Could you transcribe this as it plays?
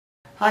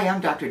Hi,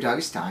 I'm Dr.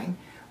 Doug Stein.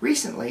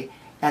 Recently,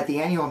 at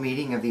the annual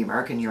meeting of the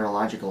American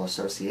Urological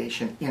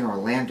Association in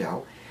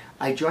Orlando,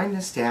 I joined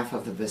the staff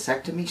of the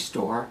vasectomy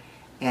store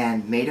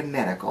and MadaJet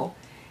Medical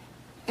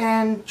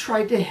and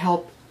tried to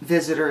help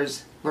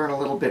visitors learn a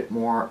little bit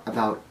more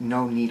about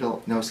no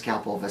needle, no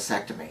scalpel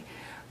vasectomy.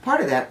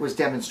 Part of that was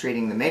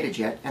demonstrating the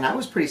MadaJet, and I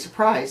was pretty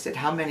surprised at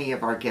how many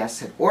of our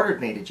guests had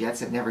ordered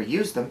MadaJets and never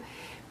used them,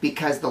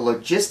 because the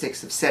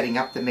logistics of setting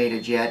up the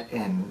MadaJet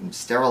and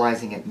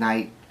sterilizing the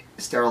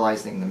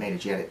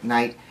MadaJet at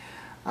night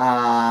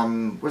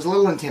was a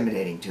little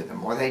intimidating to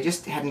them, or they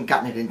just hadn't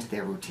gotten it into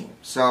their routine.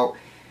 So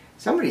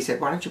somebody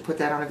said, why don't you put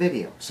that on a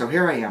video? So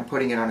here I am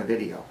putting it on a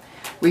video.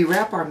 We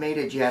wrap our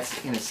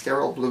MadaJets in a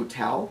sterile blue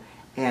towel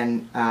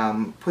and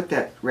put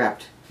that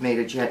wrapped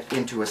MadaJet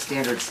into a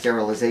standard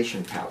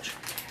sterilization pouch.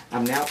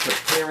 I'm now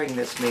preparing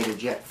this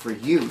MadaJet for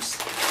use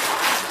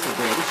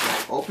today.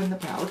 So I'll open the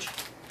pouch,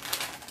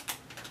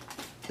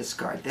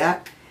 discard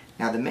that.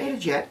 Now the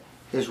MadaJet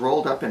is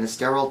rolled up in a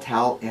sterile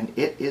towel and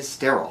it is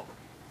sterile.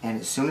 And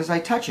as soon as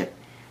I touch it,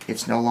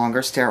 it's no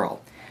longer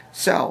sterile.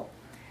 So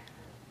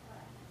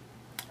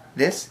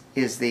this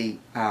is the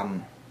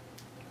head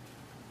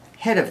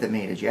of the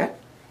MadaJet.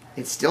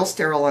 It's still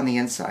sterile on the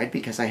inside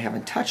because I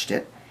haven't touched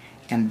it.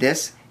 And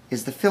this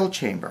is the fill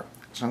chamber.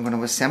 So I'm going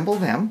to assemble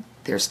them.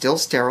 They're still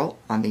sterile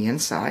on the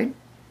inside.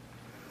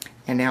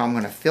 And now I'm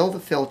going to fill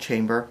the fill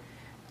chamber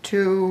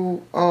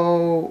to,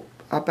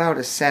 about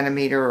a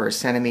centimeter or a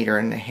centimeter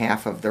and a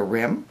half of the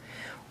rim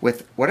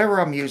with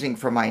whatever I'm using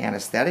for my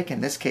anesthetic.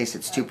 In this case,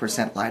 it's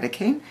 2%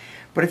 lidocaine.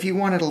 But if you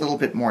wanted a little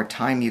bit more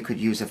time, you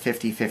could use a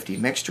 50-50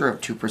 mixture of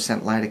 2%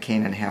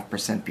 lidocaine and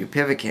 0.5%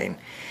 bupivacaine.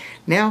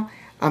 Now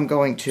I'm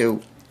going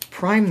to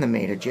prime the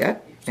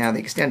MadaJet. Now the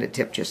extended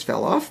tip just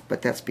fell off,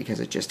 but that's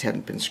because it just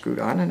hadn't been screwed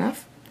on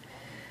enough.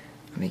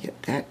 Let me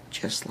get that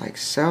just like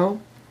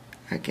so.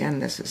 Again,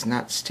 this is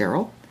not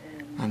sterile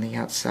on the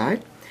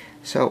outside.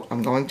 So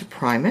I'm going to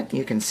prime it.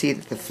 You can see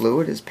that the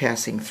fluid is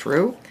passing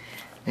through.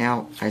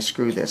 Now I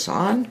screw this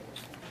on.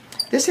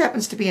 This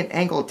happens to be an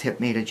angled tip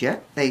MadaJet.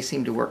 They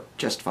seem to work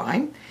just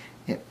fine.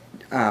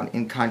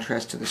 In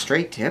contrast to the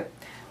straight tip,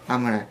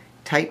 I'm going to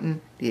tighten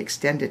the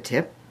extended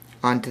tip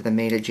onto the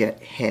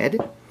MadaJet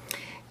head.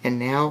 And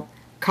now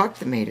cock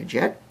the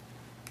MadaJet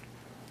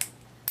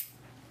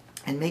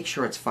and make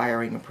sure it's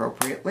firing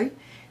appropriately.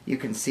 You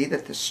can see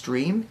that the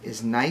stream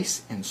is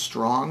nice and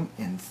strong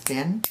and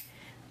thin,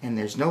 and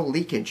there's no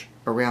leakage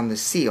around the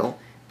seal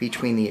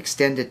between the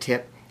extended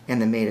tip and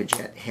the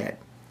MadaJet head.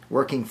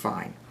 Working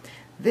fine.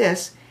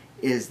 This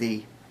is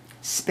the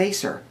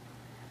spacer,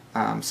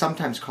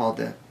 sometimes called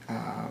the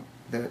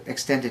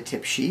extended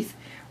tip sheath,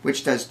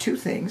 which does two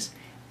things.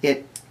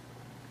 It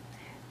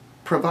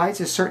provides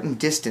a certain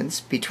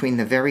distance between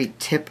the very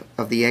tip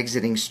of the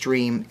exiting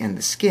stream and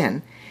the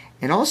skin,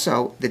 and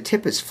also the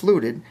tip is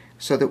fluted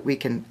so that we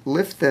can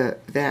lift the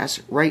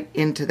vas right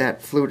into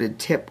that fluted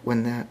tip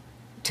when the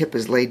tip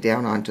is laid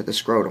down onto the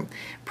scrotum,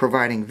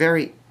 providing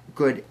very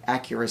good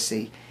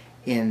accuracy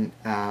in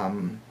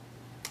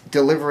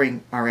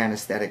delivering our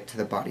anesthetic to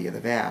the body of the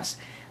vas.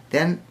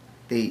 Then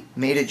the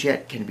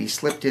MadaJet can be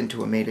slipped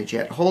into a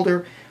MadaJet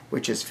holder,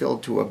 which is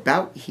filled to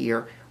about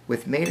here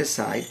with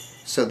Madacide,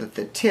 so that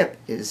the tip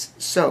is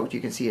soaked,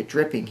 you can see it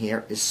dripping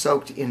here, is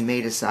soaked in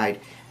Madacide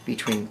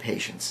between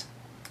patients.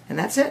 And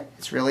that's it.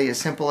 It's really as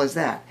simple as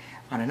that.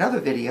 On another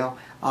video,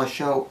 I'll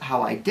show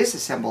how I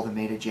disassemble the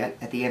MadaJet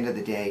at the end of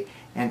the day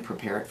and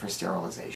prepare it for sterilization.